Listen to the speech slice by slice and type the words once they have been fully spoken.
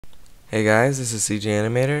Hey guys, this is CJ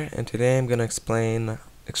Animator, and today I'm going to explain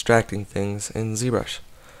extracting things in ZBrush.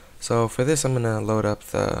 So for this I'm going to load up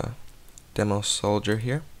the demo soldier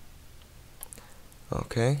here.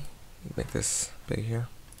 Okay, make this big here.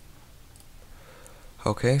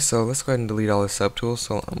 Okay, so let's go ahead and delete all the subtools.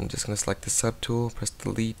 So I'm just going to select the subtool, press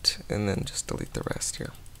delete, and then just delete the rest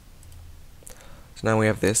here. So now we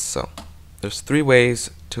have this. So there's three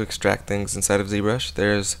ways to extract things inside of ZBrush.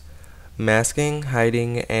 There's masking,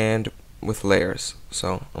 hiding, and with layers.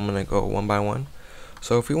 So I'm going to go one by one.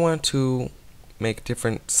 So if we want to make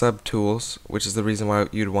different subtools, which is the reason why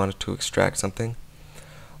you'd want to extract something,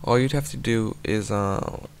 all you'd have to do is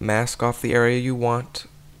mask off the area you want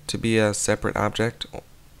to be a separate object,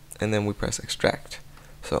 and then we press extract.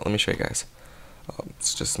 So let me show you guys.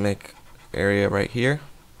 Let's just make area right here,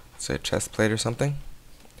 say chest plate or something,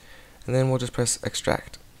 and then we'll just press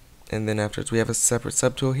extract. And then afterwards we have a separate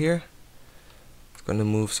subtool here. It's going to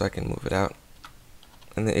move, so I can move it out.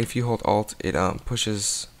 And then if you hold Alt, it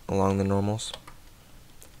pushes along the normals.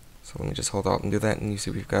 So let me just hold Alt and do that, and you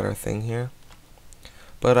see we've got our thing here.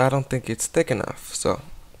 But I don't think it's thick enough, so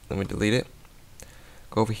let me delete it.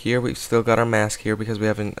 Go over here. We've still got our mask here because we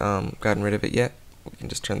haven't gotten rid of it yet. We can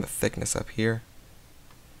just turn the thickness up here.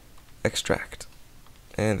 Extract.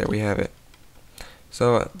 And there we have it.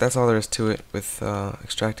 So that's all there is to it with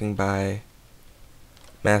extracting by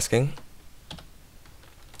masking.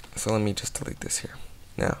 So let me just delete this here.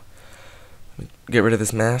 Now, get rid of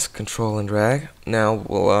this mask, control and drag. Now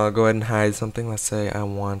we'll go ahead and hide something. Let's say I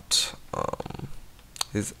want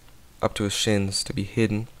his up to his shins to be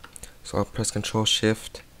hidden. So I'll press control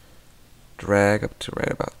shift, drag up to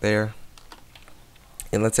right about there.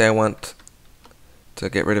 And let's say I want to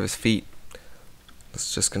get rid of his feet.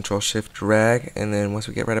 Let's just control shift, drag, and then once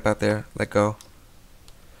we get right about there, let go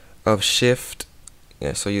of shift.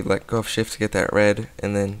 Yeah, so you let go of shift to get that red,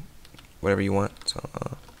 and then whatever you want.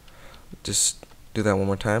 So just do that one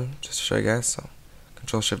more time, just to show you guys. So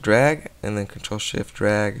control shift drag, and then control shift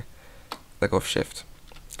drag, let go of shift.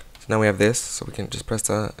 So now we have this, so we can just press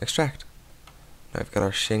extract. Now we've got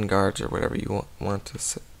our shin guards or whatever you want to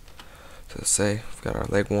say. We've got our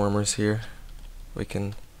leg warmers here. We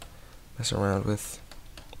can mess around with.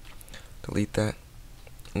 Delete that.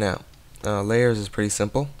 Now layers is pretty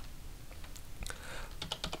simple.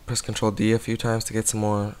 Press Control D a few times to get some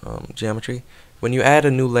more geometry. When you add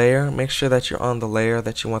a new layer, make sure that you're on the layer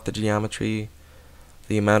that you want the geometry,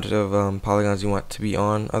 the amount of polygons you want to be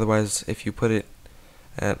on. Otherwise, if you put it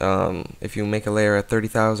at if you make a layer at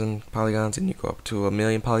 30,000 polygons and you go up to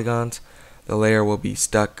 1,000,000 polygons, the layer will be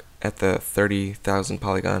stuck at the 30,000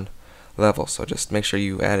 polygon level. So just make sure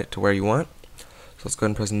you add it to where you want. So let's go ahead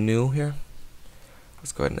and press new here.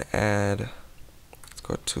 Let's go ahead and add, let's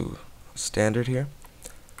go to standard here.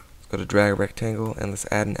 Let's go to drag rectangle, and let's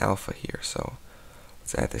add an alpha here. So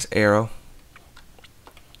let's add this arrow.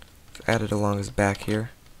 Let's add it along his back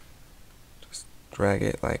here. Just drag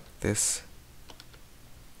it like this.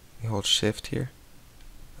 You hold shift here.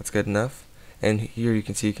 That's good enough. And here you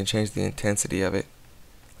can see you can change the intensity of it.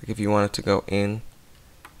 Like if you want it to go in,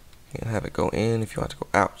 you can have it go in. If you want it to go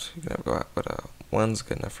out, you can have it go out. But one's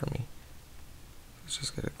good enough for me. Let's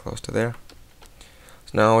just get it close to there.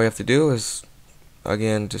 So now all we have to do is,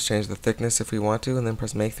 again, just change the thickness if we want to, and then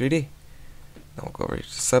press Make 3D. Now we'll go over to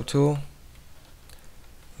subtool.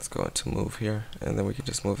 Let's go into move here, and then we can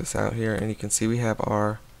just move this out here, and you can see we have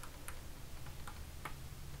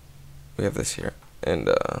this here, and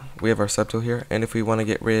we have our subtool here. And if we want to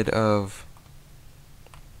get rid of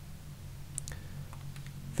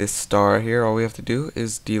this star here, all we have to do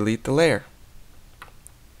is delete the layer.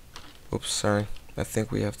 Oops, sorry. I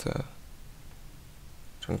think we have to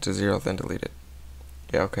turn it to 0, then delete it.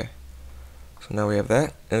 Yeah, okay. So now we have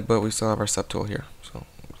that, but we still have our subtool here. So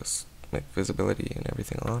just make visibility and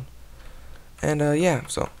everything on. And yeah,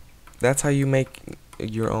 so that's how you make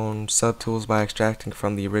your own subtools by extracting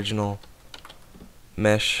from the original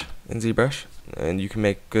mesh in ZBrush. And you can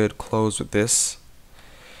make good clothes with this.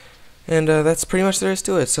 And that's pretty much there is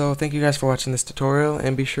to it. So thank you guys for watching this tutorial,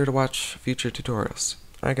 and be sure to watch future tutorials.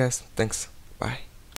 Alright guys, thanks. Bye.